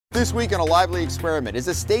This week on A Lively Experiment, is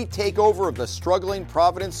a state takeover of the struggling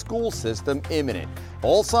Providence school system imminent?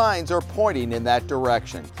 All signs are pointing in that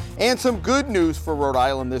direction. And some good news for Rhode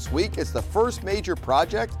Island this week as the first major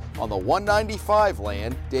project on the 195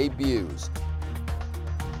 land debuts.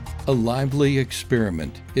 A Lively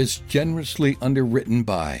Experiment is generously underwritten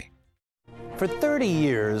by. For 30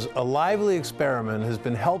 years, A Lively Experiment has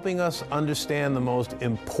been helping us understand the most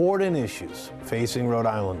important issues facing Rhode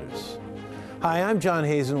Islanders. Hi, I'm John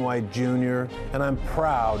Hazen-White Jr., and I'm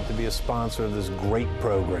proud to be a sponsor of this great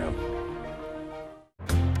program.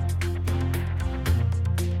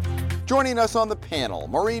 Joining us on the panel,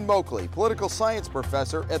 Maureen Moakley, political science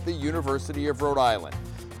professor at the University of Rhode Island,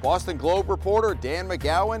 Boston Globe reporter Dan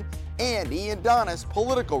McGowan, and Ian Donis,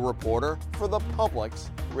 political reporter for the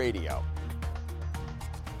Public's Radio.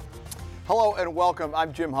 Hello and welcome.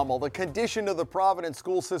 I'm Jim Hummel. The condition of the Providence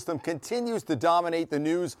school system continues to dominate the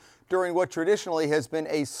news during what traditionally has been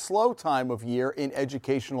a slow time of year in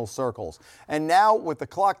educational circles. And now, with the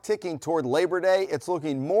clock ticking toward Labor Day, it's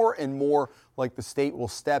looking more and more like the state will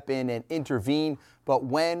step in and intervene. But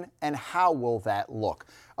when and how will that look?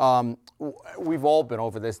 We've all been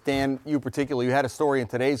over this. Dan, you particularly, you had a story in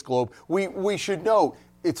today's Globe. We should know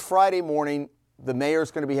it's Friday morning. The mayor's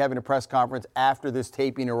going to be having a press conference after this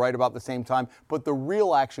taping or right about the same time, but the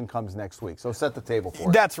real action comes next week. So set the table for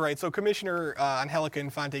it. That's right. So Commissioner Angelica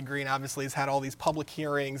Infante-Green obviously has had all these public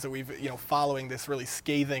hearings that we've, following this really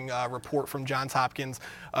scathing report from Johns Hopkins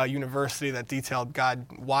University that detailed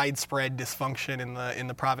widespread dysfunction in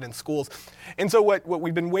the Providence schools. And so what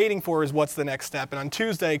we've been waiting for is what's the next step. And on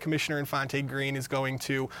Tuesday, Commissioner Infante-Green is going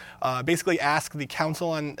to basically ask the Council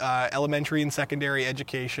on Elementary and Secondary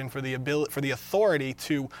Education for the authority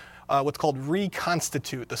to what's called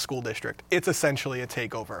reconstitute the school district. It's essentially a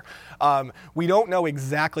takeover. We don't know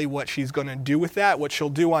exactly what she's going to do with that. What she'll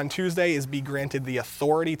do on Tuesday is be granted the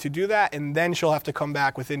authority to do that, and then she'll have to come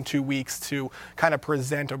back within 2 weeks to kind of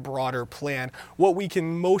present a broader plan. What we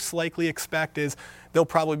can most likely expect is there'll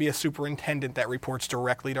probably be a superintendent that reports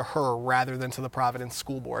directly to her rather than to the Providence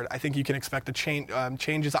School Board. I think you can expect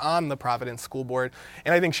changes on the Providence School Board,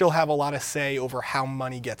 and I think she'll have a lot of say over how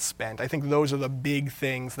money gets spent. I think those are the big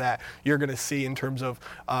things that you're going to see in terms of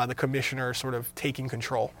the commissioner sort of taking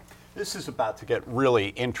control. This is about to get really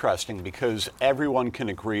interesting because everyone can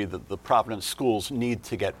agree that the Providence schools need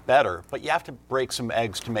to get better, but you have to break some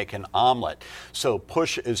eggs to make an omelet. So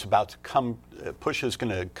push is going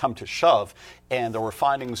to come to shove, and there were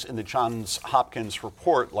findings in the Johns Hopkins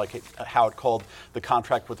report, like how it called the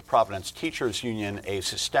contract with the Providence Teachers Union a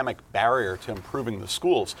systemic barrier to improving the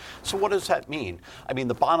schools. So what does that mean? I mean,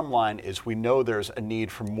 the bottom line is we know there's a need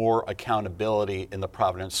for more accountability in the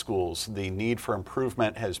Providence schools. The need for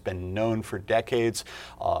improvement has been known for decades.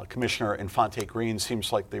 Commissioner Infante-Green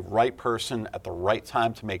seems like the right person at the right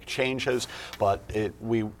time to make changes, but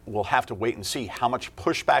we will have to wait and see how much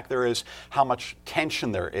pushback there is, how much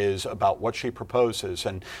tension there is about what she proposes,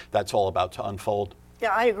 and that's all about to unfold. Yeah,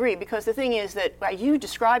 I agree, because the thing is that you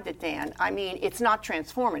described it, Dan. I mean, it's not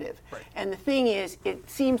transformative. Right. And the thing is, it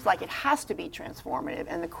seems like it has to be transformative.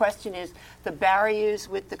 And the question is the barriers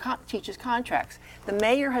with the teachers' contracts. The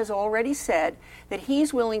mayor has already said that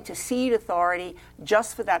he's willing to cede authority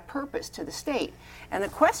just for that purpose to the state. And the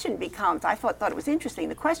question becomes, I thought it was interesting,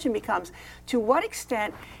 the question becomes, to what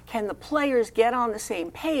extent can the players get on the same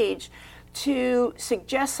page to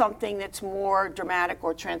suggest something that's more dramatic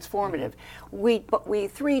or transformative? We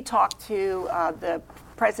three talked to the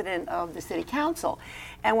president of the city council,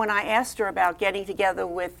 and when I asked her about getting together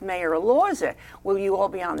with Mayor Elorza, will you all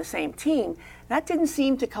be on the same team, that didn't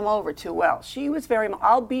seem to come over too well. She was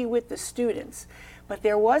I'll be with the students. But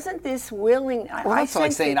there wasn't this willing. Well, that's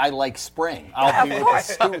like saying I like spring. I'll be with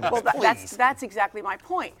the students. Well, that's exactly my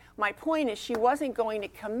point. My point is she wasn't going to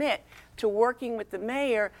commit to working with the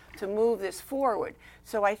mayor to move this forward.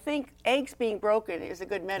 So I think eggs being broken is a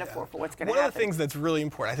good metaphor for what's going to happen. One of the things that's really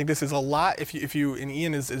important, I think this is a lot, if you and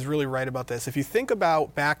Ian is really right about this, if you think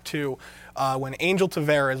about back to when Angel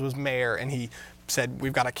Taveras was mayor and he said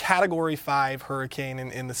we've got a Category 5 hurricane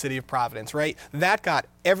in the city of Providence, right? That got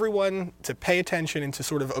everyone to pay attention and to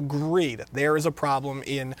sort of agree that there is a problem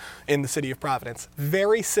in the city of Providence.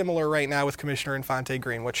 Very similar right now with Commissioner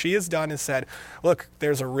Infante-Green. What she has done is said, look,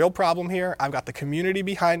 there's a real problem here. I've got the community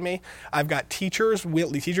behind me. I've got the teachers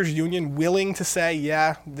union willing to say,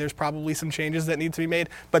 yeah, there's probably some changes that need to be made,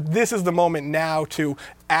 but this is the moment now to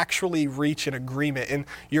actually reach an agreement. And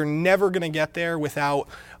you're never going to get there without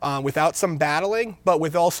some battling, but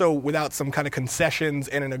without some kind of concessions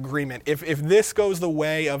and an agreement. If this goes the way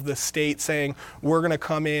way of the state saying, we're going to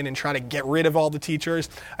come in and try to get rid of all the teachers,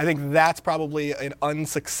 I think that's probably an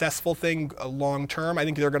unsuccessful thing long term. I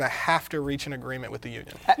think they're going to have to reach an agreement with the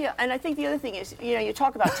union. Yeah, and I think the other thing is, you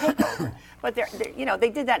talk about takeover, but they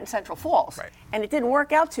did that in Central Falls, right, and it didn't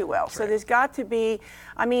work out too well. So there's got to be,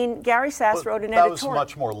 Gary Sass wrote an editorial. That was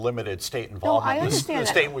much more limited state involvement. No, I understand the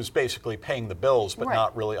state was basically paying the bills, but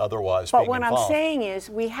not really otherwise being involved. But what I'm saying is,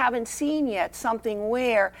 we haven't seen yet something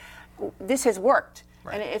where this has worked.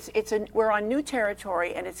 Right. And we're on new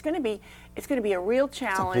territory, and it's going to be a real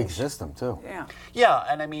challenge. It's a big system too. Yeah,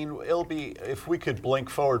 and it'll be, if we could blink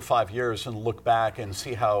forward 5 years and look back and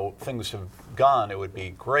see how things have gone, it would be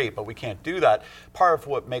great, but we can't do that. Part of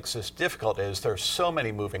what makes this difficult is there's so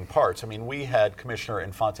many moving parts. We had Commissioner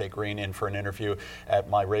Infante Green in for an interview at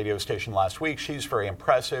my radio station last week. She's very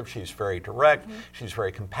impressive, she's very direct, she's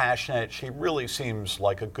very compassionate. She really seems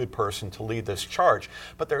like a good person to lead this charge,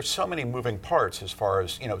 but there's so many moving parts as far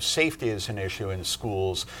as, safety is an issue in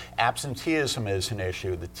schools, absenteeism is an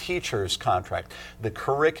issue, the teacher's contract, the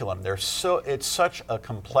curriculum. It's such a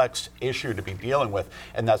complex issue to be dealing with,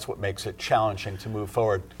 and that's what makes it challenging to move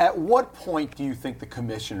forward. At what point do you think the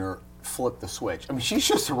commissioner flipped the switch? She's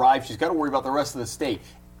just arrived. She's got to worry about the rest of the state.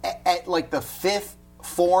 At like the fifth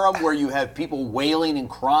forum where you have people wailing and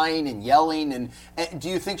crying and yelling, and do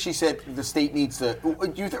you think she said the state needs to, or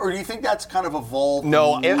do you think that's kind of evolved?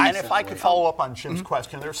 No, and if I could follow up on Jim's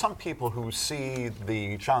question, there are some people who see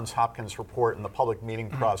the Johns Hopkins report and the public meeting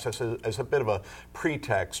process as a bit of a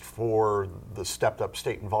pretext for the stepped up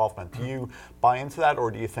state involvement. Do you buy into that, or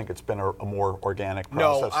do you think it's been a more organic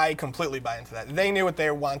process? No, I completely buy into that. They knew what they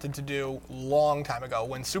wanted to do long time ago.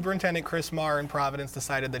 When Superintendent Chris Marr in Providence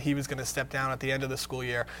decided that he was going to step down at the end of the school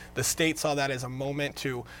year, the state saw that as a moment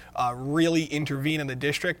to really intervene in the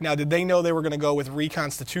district. Now, did they know they were going to go with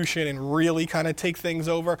reconstitution and really kind of take things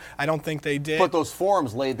over? I don't think they did. But those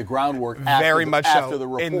forums laid the groundwork after the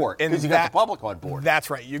report, because you got the public on board. That's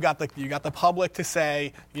right. You got the public to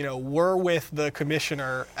say, we're with the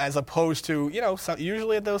commissioner, as opposed to,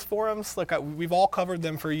 usually at those forums, look, we've all covered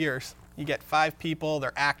them for years. You get 5 people,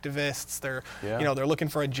 they're activists, they're looking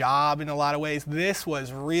for a job in a lot of ways. This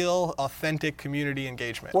was real, authentic community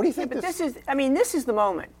engagement. What do you think? But this is the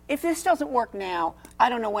moment. If this doesn't work now, I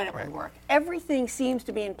don't know when it will work. Everything seems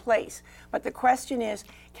to be in place, but the question is,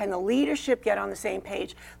 can the leadership get on the same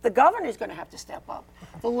page? The governor is going to have to step up.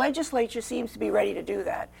 The legislature seems to be ready to do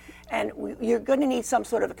that. And you're going to need some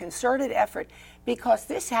sort of a concerted effort, because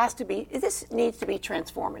this needs to be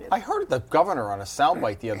transformative. I heard the governor on a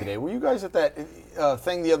soundbite the other day. Were you guys at that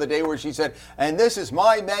thing the other day where she said, and this is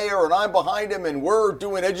my mayor and I'm behind him and we're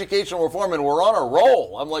doing educational reform and we're on a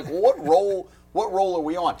roll? I'm like, well, what roll are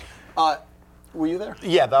we on? Were you there?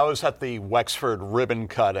 Yeah, that was at the Wexford ribbon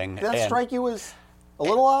cutting. Did that strike you as a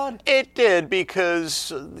little odd? It did,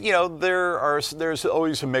 because there's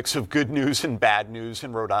always a mix of good news and bad news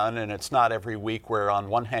in Rhode Island, and it's not every week where on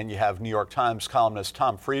one hand you have New York Times columnist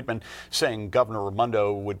Tom Friedman saying Governor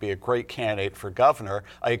Raimondo would be a great candidate for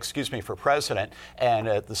for president, and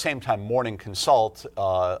at the same time Morning Consult,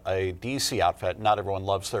 a DC outfit, not everyone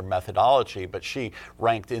loves their methodology, but she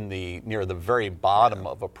ranked near the very bottom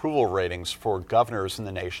of approval ratings for governors in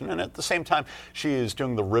the nation, and at the same time she is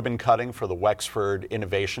doing the ribbon cutting for the Wexford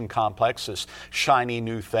Innovation Complex, this shiny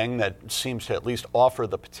new thing that seems to at least offer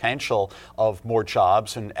the potential of more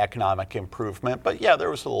jobs and economic improvement. But yeah, there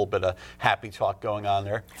was a little bit of happy talk going on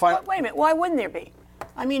there. Wait a minute, why wouldn't there be?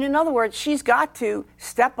 In other words, she's got to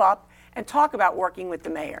step up and talk about working with the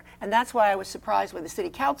mayor. And that's why I was surprised when the city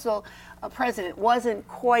council president wasn't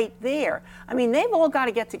quite there. They've all got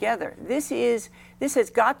to get together. This has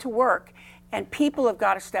got to work. And people have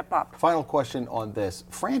got to step up. Final question on this.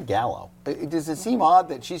 Fran Gallo, does it seem odd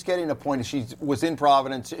that she's getting appointed? She was in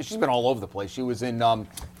Providence. She's been all over the place. She was in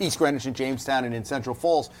East Greenwich and Jamestown and in Central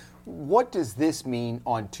Falls. What does this mean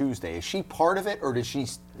on Tuesday? Is she part of it, or does she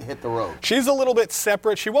hit the road? She's a little bit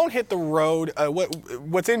separate. She won't hit the road.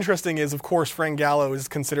 What's interesting is, of course, Fran Gallo is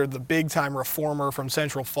considered the big-time reformer from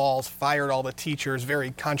Central Falls, fired all the teachers,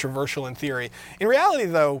 very controversial in theory. In reality,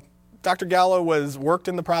 though, Dr. Gallo worked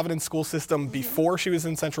in the Providence school system before she was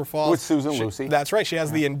in Central Falls. With Susan Lucy. That's right. She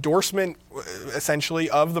has the endorsement, essentially,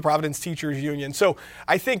 of the Providence Teachers Union. So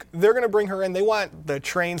I think they're going to bring her in. They want the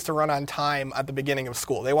trains to run on time at the beginning of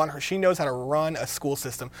school. They want her. She knows how to run a school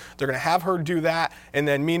system. They're going to have her do that. And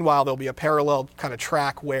then meanwhile, there'll be a parallel kind of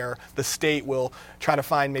track where the state will try to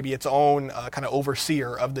find maybe its own kind of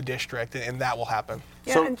overseer of the district, and that will happen.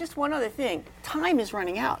 Yeah, So- and just one other thing. Time is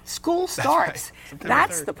running out. School starts. September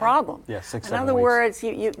That's 3rd, the problem. Yeah, 6, In 7 other weeks. words,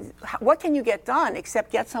 what can you get done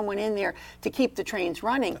except get someone in there to keep the trains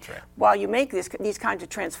running while you make these kinds of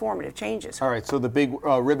transformative changes? All right, so the big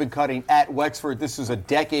ribbon cutting at Wexford, this is a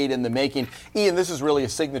decade in the making. Ian, this is really a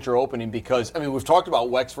signature opening because, I mean, we've talked about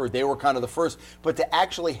Wexford. They were kind of the first, but to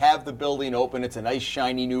actually have the building open, it's a nice,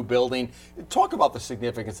 shiny new building. Talk about the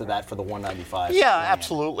significance of that for the 195. Yeah,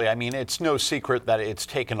 absolutely. I mean, it's no secret that it's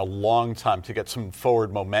taken a long time to get some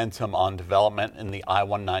forward momentum on development in the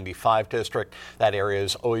I-195 district. That area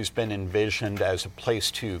has always been envisioned as a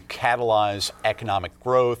place to catalyze economic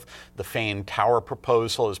growth. The famed tower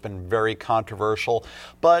proposal has been very controversial,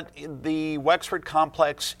 but the Wexford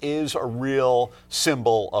complex is a real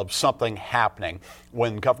symbol of something happening.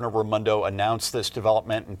 When Governor Raimondo announced this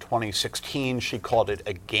development in 2016, she called it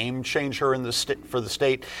a game changer in for the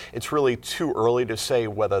state. It's really too early to say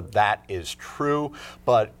whether that is true,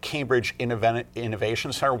 but Cambridge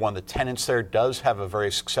Innovation Center, one of the tenants there, does have a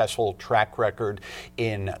very successful track record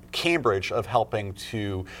in Cambridge of helping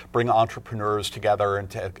to bring entrepreneurs together and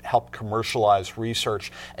to help commercialize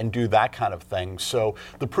research and do that kind of thing. So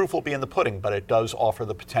the proof will be in the pudding, but it does offer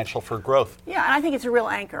the potential for growth. Yeah, and I think it's a real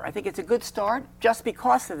anchor. I think it's a good start just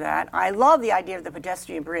because of that. I love the idea of the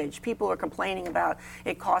pedestrian bridge. People are complaining about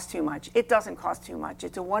it costs too much. It doesn't cost too much.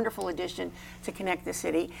 It's a wonderful addition to connect the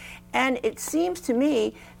city. And it seems to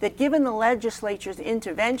me that given the legislature's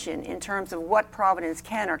intervention in terms of what Providence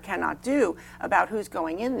can or cannot do about who's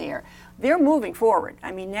going in there, they're moving forward.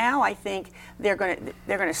 I mean, now I think they're going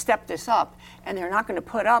to step this up, and they're not going to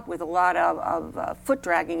put up with a lot of foot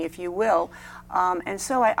dragging, if you will. And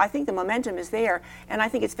so I think the momentum is there, and I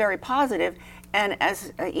think it's very positive. And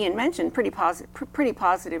as Ian mentioned, pretty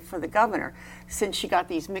positive for the governor, since she got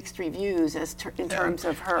these mixed reviews in terms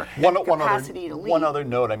of her capacity to lead. One other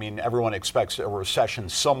note, I mean, everyone expects a recession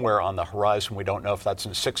somewhere on the horizon. We don't know if that's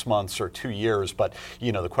in 6 months or 2 years, but,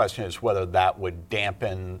 you know, the question is whether that would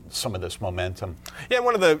dampen some of this momentum. Yeah,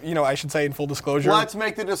 one of the, I should say in full disclosure. Let's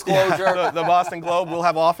make the disclosure. The Boston Globe will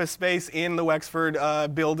have office space in the Wexford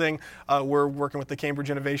building. We're working with the Cambridge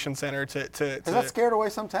Innovation Center to Has that scared away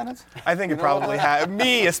some tenants? I think it probably has.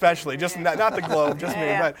 Me especially, just not the Globe, just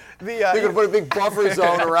me. But they're going to put a big buffer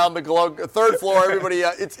zone around the Globe. Third floor, everybody,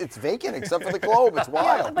 it's vacant except for the Globe. It's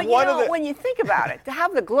wild. But when you think about it, to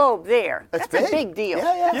have the Globe there, that's a big deal.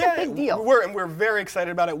 That's a big deal. We're very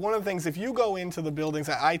excited about it. One of the things, if you go into the buildings,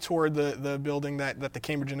 I toured the building that the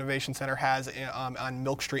Cambridge Innovation Center has on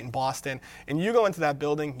Milk Street in Boston, and you go into that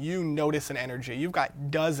building, you notice an energy. You've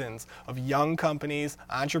got dozens of young companies,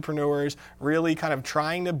 entrepreneurs, really kind of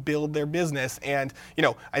trying to build their business. And,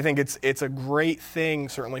 I think it's a great thing,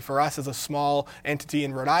 certainly for us as a small entity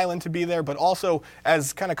in Rhode Island to be there, but also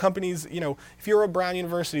as kind of companies, if you're a Brown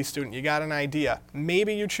University student, you got an idea.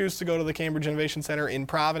 Maybe you choose to go to the Cambridge Innovation Center in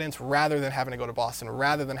Providence rather than having to go to Boston,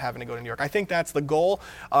 rather than having to go to New York. I think that's the goal.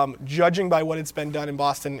 Judging by what it's been done in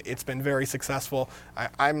Boston, it's been very successful.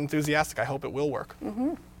 I'm enthusiastic. I hope it will work.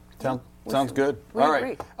 Mm-hmm. Sounds good. We All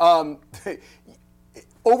right.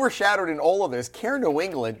 Overshadowed in all of this, Care New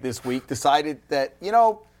England this week decided that,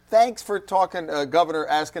 thanks for talking, Governor,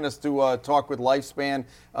 asking us to talk with Lifespan,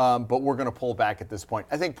 but we're going to pull back at this point.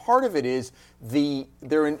 I think part of it is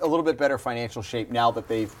they're in a little bit better financial shape now that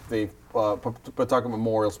they've Pawtucket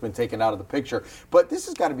Memorial's been taken out of the picture. But this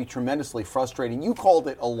has got to be tremendously frustrating. You called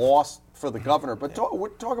it a loss for the governor, but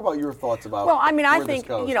talk about your thoughts about. Well, I mean, where I think this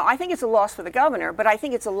goes. I think it's a loss for the governor, but I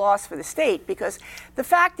think it's a loss for the state because the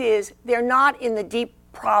fact is they're not in the deep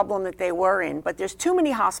problem that they were in, but there's too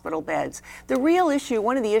many hospital beds. The real issue,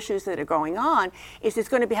 one of the issues that are going on, is there's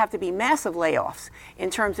going to have to be massive layoffs in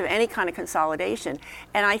terms of any kind of consolidation,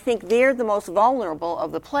 and I think they're the most vulnerable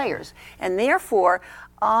of the players, and therefore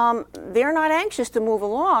they're not anxious to move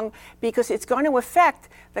along because it's going to affect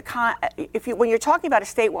when you're talking about a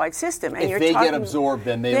statewide system and if they get absorbed,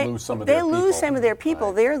 then they lose some of their people. They lose some of their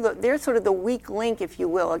people. Right. They're sort of the weak link, if you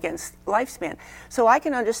will, against Lifespan. So I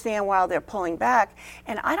can understand why they're pulling back,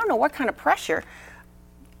 and I don't know what kind of pressure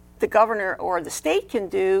the governor or the state can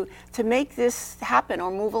do to make this happen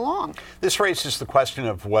or move along. This raises the question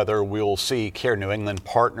of whether we'll see Care New England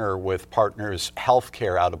partner with Partners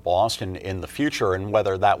Healthcare out of Boston in the future, and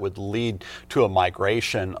whether that would lead to a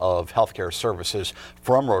migration of healthcare services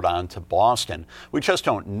from Rhode Island to Boston. We just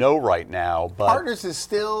don't know right now. But Partners is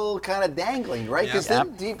still kind of dangling, right? Because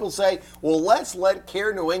then people say, well, let's let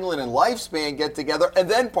Care New England and Lifespan get together, and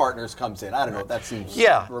then Partners comes in. I don't know. That seems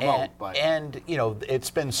remote. And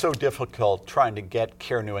it's been so so difficult trying to get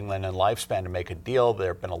Care New England and Lifespan to make a deal. There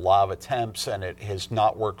have been a lot of attempts, and it has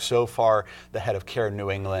not worked so far. The head of Care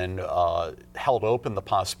New England held open the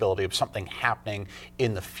possibility of something happening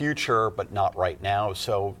in the future, but not right now.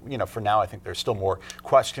 So, for now, I think there's still more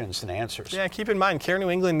questions than answers. Yeah, keep in mind, Care New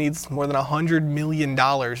England needs more than $100 million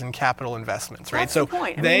in capital investments, right? That's the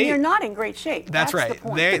point. I mean, you're not in great shape. That's right. The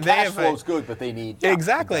point. The cash flow's good, but they need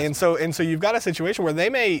exactly. And so you've got a situation where they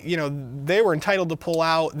may, they were entitled to pull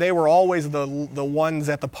out. They were always the ones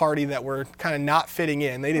at the party that were kind of not fitting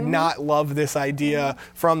in. They did not love this idea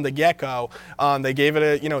from the get-go. They gave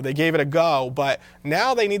it a go, but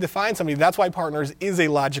now they need to find somebody. That's why Partners is a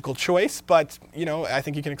logical choice. But I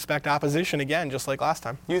think you can expect opposition again, just like last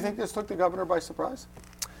time. Do you think this took the governor by surprise?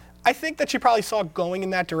 I think that she probably saw it going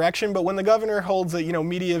in that direction, but when the governor holds a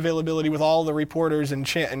media availability with all the reporters and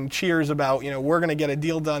cheers about we're going to get a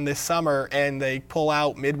deal done this summer, and they pull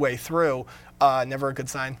out midway through, never a good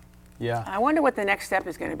sign. Yeah. I wonder what the next step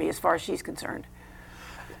is going to be as far as she's concerned.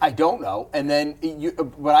 I don't know. And then,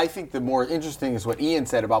 but I think the more interesting is what Ian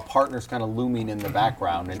said about Partners kind of looming in the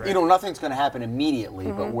background. And, nothing's going to happen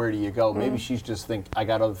immediately, but where do you go? Maybe she's just I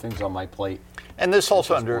got other things on my plate. And this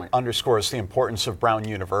also underscores the importance of Brown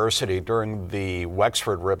University. During the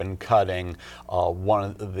Wexford ribbon cutting,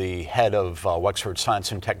 the head of Wexford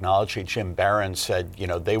Science and Technology, Jim Barron, said,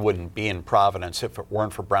 they wouldn't be in Providence if it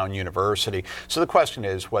weren't for Brown University. So the question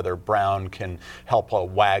is whether Brown can help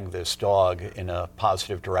wag this dog in a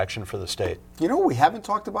positive direction for the state. What we haven't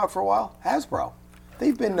talked about for a while? Hasbro.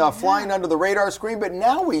 They've been flying under the radar screen, but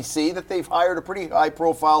now we see that they've hired a pretty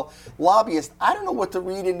high-profile lobbyist. I don't know what to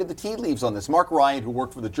read into the tea leaves on this. Mark Ryan, who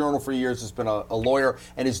worked for the Journal for years, has been a lawyer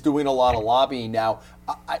and is doing a lot of lobbying now.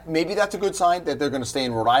 Maybe that's a good sign that they're going to stay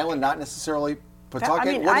in Rhode Island, not necessarily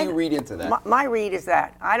Pawtucket. What do you read into that? My read is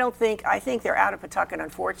that I think they're out of Pawtucket,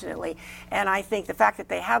 unfortunately, and I think the fact that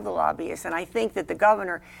they have the lobbyists, and I think that the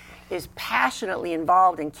governor is passionately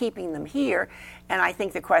involved in keeping them here. And I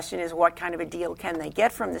think the question is, what kind of a deal can they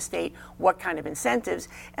get from the state? What kind of incentives?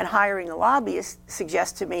 And hiring a lobbyist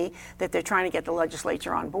suggests to me that they're trying to get the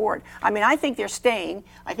legislature on board. I mean, I think they're staying.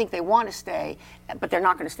 I think they want to stay, but they're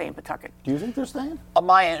not going to stay in Pawtucket. Do you think they're staying?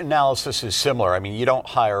 My analysis is similar. I mean, you don't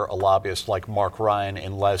hire a lobbyist like Mark Ryan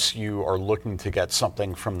unless you are looking to get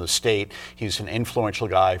something from the state. He's an influential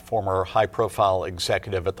guy, former high-profile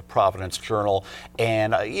executive at the Providence Journal.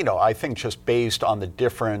 And, I think just based on the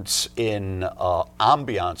difference in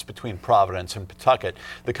ambiance between Providence and Pawtucket,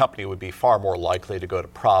 the company would be far more likely to go to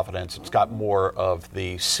Providence. It's got more of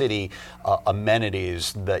the city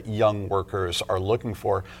amenities that young workers are looking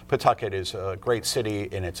for. Pawtucket is a great city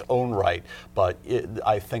in its own right, but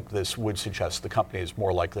I think this would suggest the company is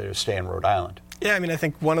more likely to stay in Rhode Island. Yeah, I mean, I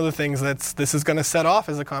think one of the things this is going to set off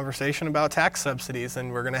is a conversation about tax subsidies,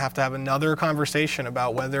 and we're going to have another conversation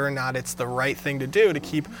about whether or not it's the right thing to do to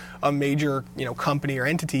keep a major, company or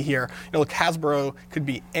entity here. Look, Hasbro could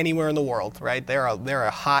be anywhere in the world, right? They're a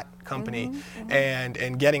hot company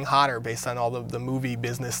and getting hotter based on all the movie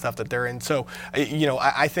business stuff that they're in. So,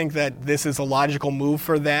 I think that this is a logical move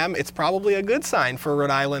for them. It's probably a good sign for Rhode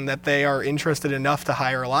Island that they are interested enough to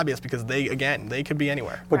hire a lobbyist because they could be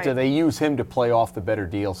anywhere. But do they use him to play off the better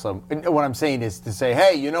deal? So what I'm saying is to say,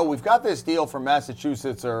 hey, we've got this deal from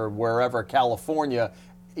Massachusetts or wherever, California.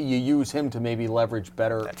 You use him to maybe leverage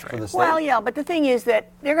better for the state. Well, yeah, but the thing is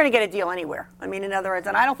that they're going to get a deal anywhere. I mean, in other words,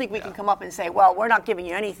 and I don't think we can come up and say, well, we're not giving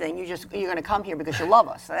you anything. You're going to come here because you love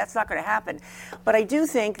us. So that's not going to happen. But I do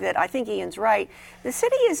think I think Ian's right. The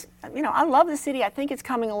city is, I love the city. I think it's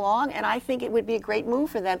coming along, and I think it would be a great move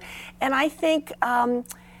for them. And I think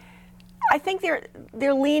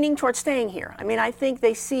they're leaning towards staying here. I mean, I think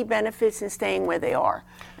they see benefits in staying where they are.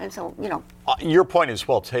 And so, Your point is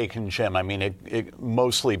well taken, Jim. I mean,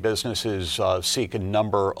 mostly businesses seek a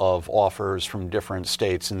number of offers from different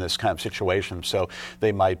states in this kind of situation. So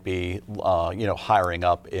they might be, hiring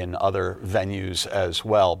up in other venues as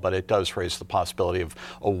well. But it does raise the possibility of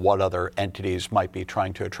what other entities might be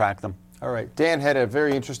trying to attract them. All right. Dan had a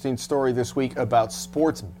very interesting story this week about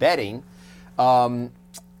sports betting.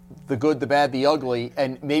 The good, the bad, the ugly,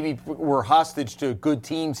 and maybe we're hostage to good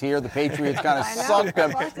teams here. The Patriots kind of sunk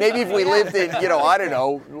them. Maybe if we lived in, I don't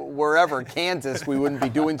know, wherever, Kansas, we wouldn't be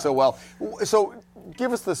doing so well. So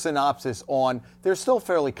give us the synopsis on, they're still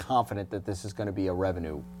fairly confident that this is going to be a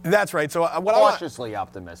revenue. That's right. So cautiously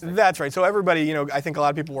optimistic. That's right. So everybody, I think a lot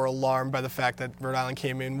of people were alarmed by the fact that Rhode Island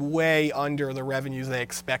came in way under the revenues they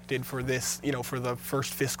expected for this, for the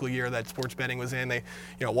first fiscal year that sports betting was in. They,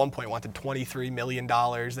 at one point wanted $23 million.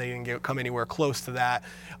 They didn't come anywhere close to that.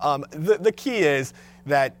 The key is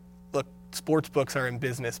that, look, sports books are in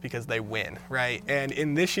business because they win, right? And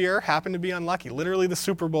in this year, happened to be unlucky. Literally, the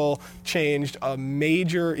Super Bowl changed a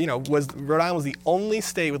major, Rhode Island was the only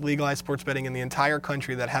state with legalized sports betting in the entire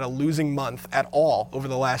country that had a losing month at all over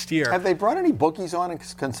the last year. Have they brought any bookies on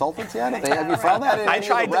as consultants yet? Have you found that in any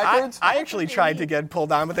of the records? I actually tried to get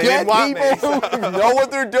pulled on, but they didn't want me. People who know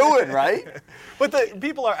what they're doing, right? But the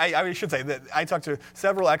people are, I should say that I talked to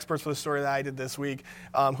several experts for the story that I did this week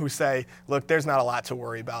who say, look, there's not a lot to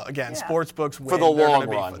worry about. Again, sports books win. For the long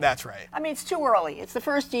run. That's right. I mean, it's too early. It's the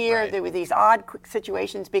first year. There were these odd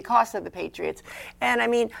situations because of the Patriots. And I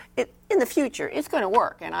mean, in the future, it's going to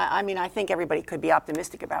work. And I think everybody could be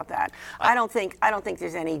optimistic about that. I don't think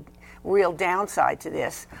there's any real downside to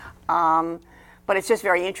this. But it's just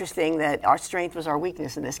very interesting that our strength was our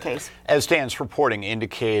weakness in this case. As Dan's reporting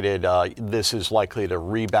indicated, this is likely to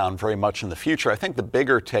rebound very much in the future. I think the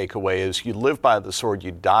bigger takeaway is you live by the sword,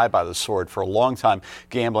 you die by the sword. For a long time,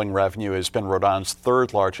 gambling revenue has been Rhode Island's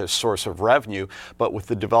third largest source of revenue. But with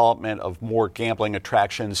the development of more gambling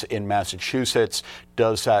attractions in Massachusetts,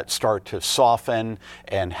 does that start to soften?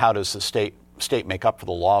 And how does the state make up for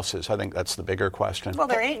the losses? I think that's the bigger question. Well,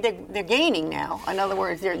 they're gaining now. In other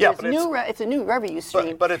words, it's a new revenue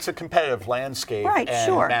stream. But it's a competitive landscape, right? And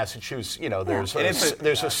sure. Massachusetts,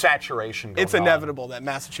 there's a saturation going on. It's inevitable that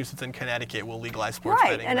Massachusetts and Connecticut will legalize sports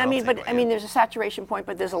betting. And there's a saturation point,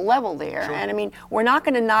 but there's a level there. Sure. And I mean, we're not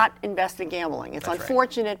going to not invest in gambling. It's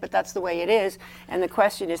unfortunate, but that's the way it is. And the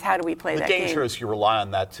question is, how do we play that game? The danger is you rely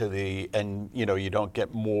on that you don't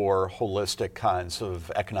get more holistic kinds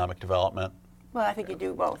of economic development. Well, I think you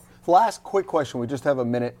do both. Last quick question. We just have a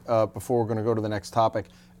minute before we're going to go to the next topic.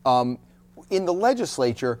 In the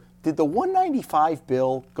legislature, did the 195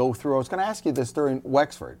 bill go through? I was going to ask you this during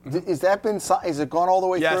Wexford. Has it gone all the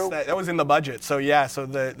way through? Yes, that was in the budget. So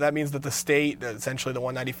that means that the state, essentially the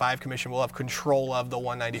 195 Commission, will have control of the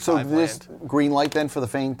 195 land. So this green light then for the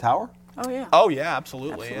Fane Tower? Oh, yeah. Oh, yeah,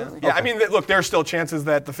 absolutely. Yeah. Okay. I mean, look, there are still chances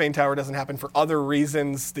that the Fane Tower doesn't happen for other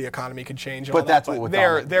reasons. The economy could change. But that's what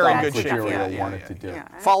they're in good shape. Wanted to do. Yeah.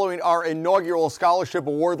 Following our inaugural scholarship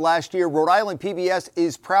award last year, Rhode Island PBS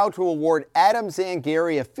is proud to award Adam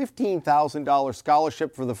Zangari a $15,000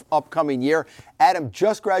 scholarship for the upcoming year. Adam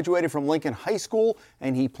just graduated from Lincoln High School,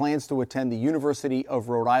 and he plans to attend the University of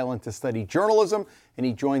Rhode Island to study journalism, and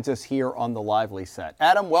he joins us here on the Lively set.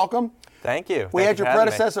 Adam, welcome. Thank you. We had your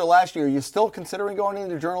predecessor last year. Are you still considering going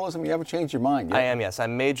into journalism? You haven't changed your mind yet? I am, yes.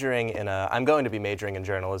 I'm going to be majoring in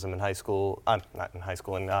journalism in high school. Not in high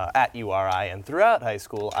school, at URI. And throughout high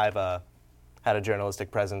school, I've had a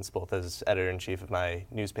journalistic presence, both as editor-in-chief of my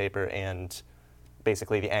newspaper and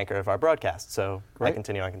basically the anchor of our broadcast. So great. I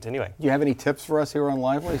continue on continuing. Do you have any tips for us here on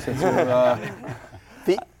Lively? Since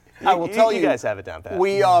I will tell you. You guys have it down pat.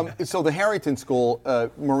 So the Harrington School,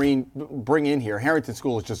 Maureen, bring in here. Harrington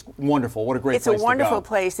School is just wonderful. What a great place to go. It's a wonderful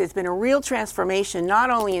place. It's been a real transformation,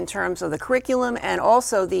 not only in terms of the curriculum and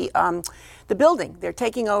also the building.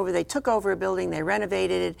 They took over a building, they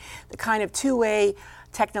renovated it, the kind of two-way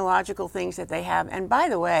technological things that they have. And by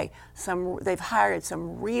the way, they've hired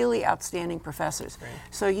some really outstanding professors. Right.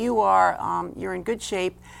 So you're in good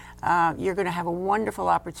shape. You're going to have a wonderful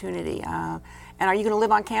opportunity. And are you going to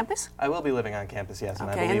live on campus? I will be living on campus, yes.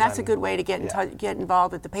 Okay, and that's a good way to get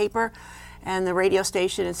involved with the paper and the radio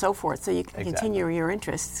station and so forth, so you can continue your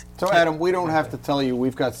interests. So, Adam, we don't have to tell you,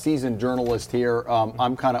 we've got seasoned journalists here.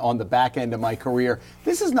 I'm kind of on the back end of my career.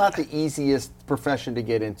 This is not the easiest profession to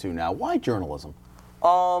get into now. Why journalism?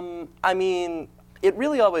 I mean, it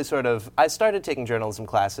really always I started taking journalism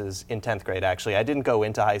classes in 10th grade, actually. I didn't go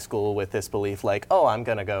into high school with this belief like, I'm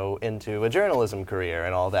going to go into a journalism career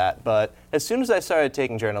and all that. But as soon as I started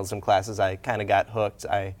taking journalism classes, I kind of got hooked.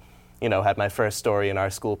 I, had my first story in our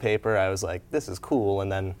school paper. I was like, this is cool.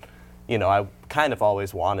 And then, I kind of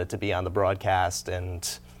always wanted to be on the broadcast. And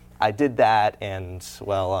I did that. And,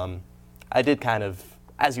 I did kind of,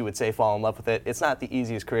 as you would say, fall in love with it. It's not the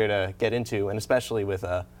easiest career to get into, and especially with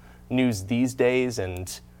news these days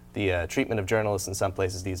and the treatment of journalists in some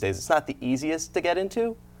places these days, it's not the easiest to get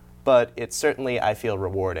into, but it's certainly, I feel,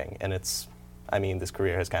 rewarding. And this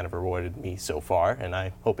career has kind of rewarded me so far, and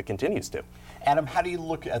I hope it continues to. Adam, how do you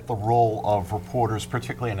look at the role of reporters,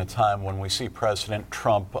 particularly in a time when we see President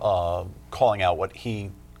Trump calling out what he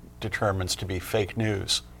determines to be fake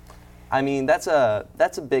news? I mean, that's a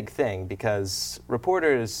big thing, because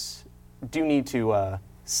reporters do need to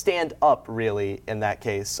stand up, really, in that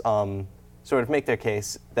case, sort of make their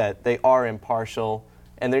case that they are impartial,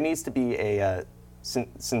 and there needs to be a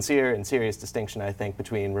sincere and serious distinction, I think,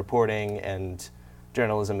 between reporting and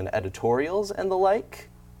journalism and editorials and the like,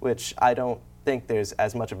 which I don't think there's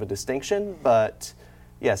as much of a distinction, but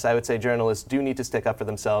yes, I would say journalists do need to stick up for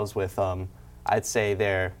themselves with, I'd say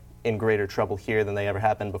they're in greater trouble here than they ever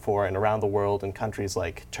have been before, and around the world in countries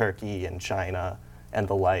like Turkey and China and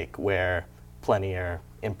the like, where plenty are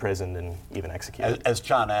imprisoned and even executed. As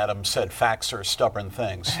John Adams said, facts are stubborn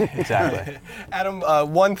things. Exactly. Adam,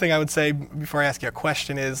 one thing I would say before I ask you a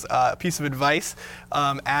question is a piece of advice.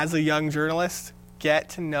 As a young journalist, get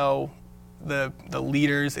to know the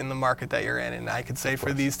leaders in the market that you're in. And I could say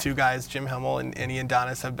for these two guys, Jim Hummel and Ian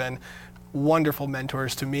Donis, have been wonderful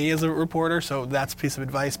mentors to me as a reporter, so that's a piece of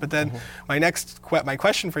advice. But then my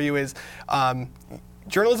question for you is,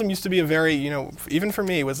 journalism used to be a very, even for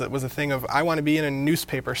me, was a thing of, I want to be in a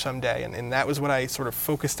newspaper someday, and that was what I sort of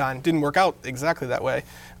focused on. Didn't work out exactly that way.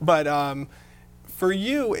 But for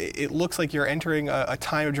you, it looks like you're entering a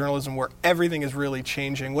time of journalism where everything is really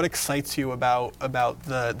changing. What excites you about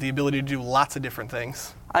the ability to do lots of different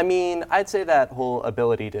things? I mean, I'd say that whole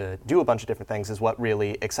ability to do a bunch of different things is what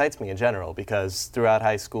really excites me in general, because throughout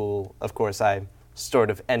high school, of course, I sort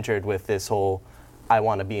of entered with this whole, I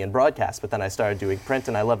want to be in broadcast, but then I started doing print,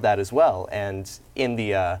 and I love that as well. And in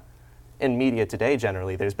media today,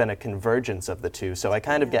 generally, there's been a convergence of the two, so I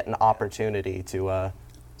kind of get an opportunity to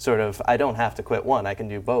I don't have to quit one, I can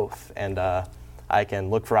do both, and I can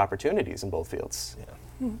look for opportunities in both fields.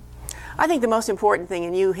 Yeah. I think the most important thing,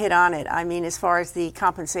 and you hit on it, I mean, as far as the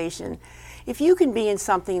compensation, if you can be in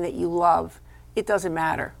something that you love, it doesn't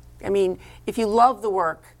matter. I mean, if you love the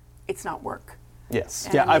work, it's not work. Yes.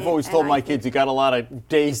 Yeah, I've always told my kids, you got a lot of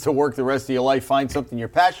days to work the rest of your life, find something you're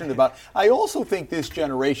passionate about. I also think this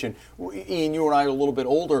generation, Ian, you and I are a little bit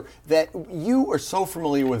older, that you are so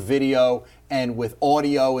familiar with video and with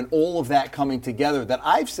audio and all of that coming together that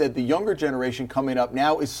I've said the younger generation coming up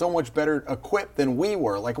now is so much better equipped than we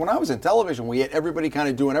were. Like when I was in television, we had everybody kind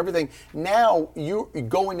of doing everything. Now, you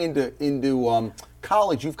going into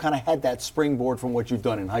college, you've kind of had that springboard from what you've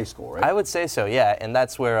done in high school, right? I would say so, yeah, and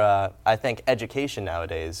that's where I think education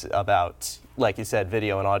nowadays about, like you said,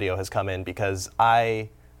 video and audio has come in, because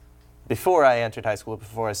before I entered high school,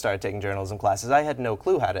 before I started taking journalism classes, I had no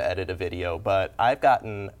clue how to edit a video, but I've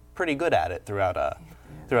gotten pretty good at it throughout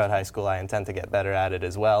high school. I intend to get better at it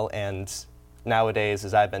as well, and nowadays,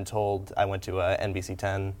 as I've been told, I went to NBC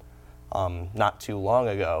 10 not too long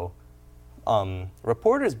ago.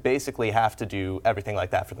 Reporters basically have to do everything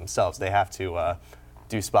like that for themselves. They have to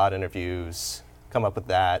do spot interviews, come up with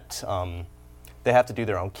that. They have to do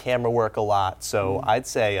their own camera work a lot. So I'd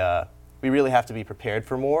say we really have to be prepared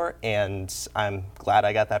for more, and I'm glad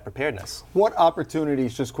I got that preparedness. What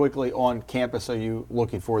opportunities, just quickly, on campus are you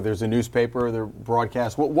looking for? There's a newspaper, there's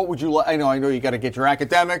broadcast. What would you like? I know you got to get your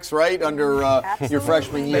academics, right, under your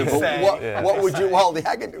freshman year. But what would you, well,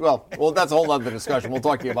 that's a whole other discussion. We'll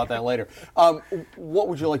talk to you about that later. What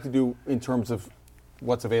would you like to do in terms of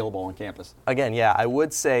what's available on campus? Again, yeah, I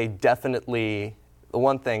would say definitely the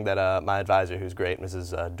one thing that my advisor, who's great,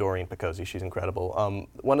 Mrs. Doreen Picozzi, she's incredible,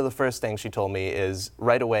 one of the first things she told me is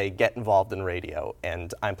right away get involved in radio,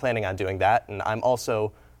 and I'm planning on doing that, and I'm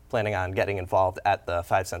also planning on getting involved at the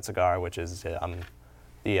 5 Cent Cigar, which is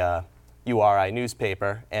the URI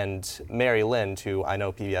newspaper, and Mary Lind, who I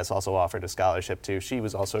know PBS also offered a scholarship to, she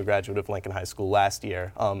was also a graduate of Lincoln High School last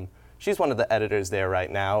year. She's one of the editors there right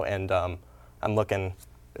now, and I'm looking,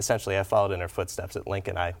 essentially I followed in her footsteps at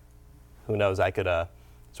Lincoln. Who knows, I could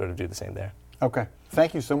sort of do the same there. Okay.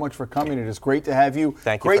 Thank you so much for coming. It is great to have you.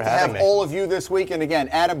 Thank you great for to having have me. all of you this week. And again,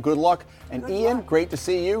 Adam, good luck. And Ian, great to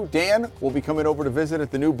see you. Dan will be coming over to visit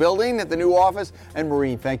at the new building, at the new office. And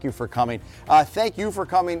Maureen, thank you for coming. Thank you for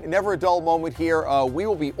coming. Never a dull moment here. We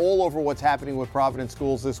will be all over what's happening with Providence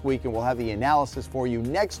schools this week, and we'll have the analysis for you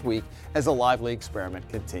next week as a lively experiment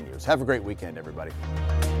continues. Have a great weekend, everybody.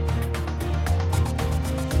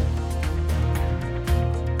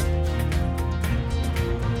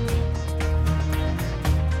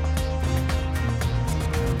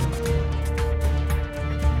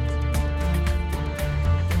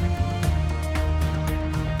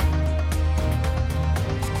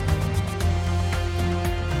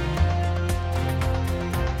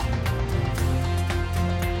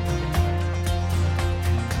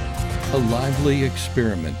 A lively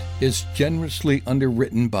experiment is generously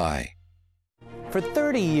underwritten by. For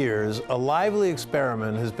 30 years, A Lively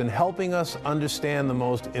Experiment has been helping us understand the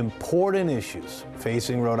most important issues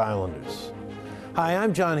facing Rhode Islanders. Hi,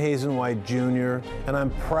 I'm John Hazen White Jr., and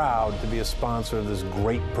I'm proud to be a sponsor of this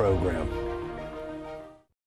great program.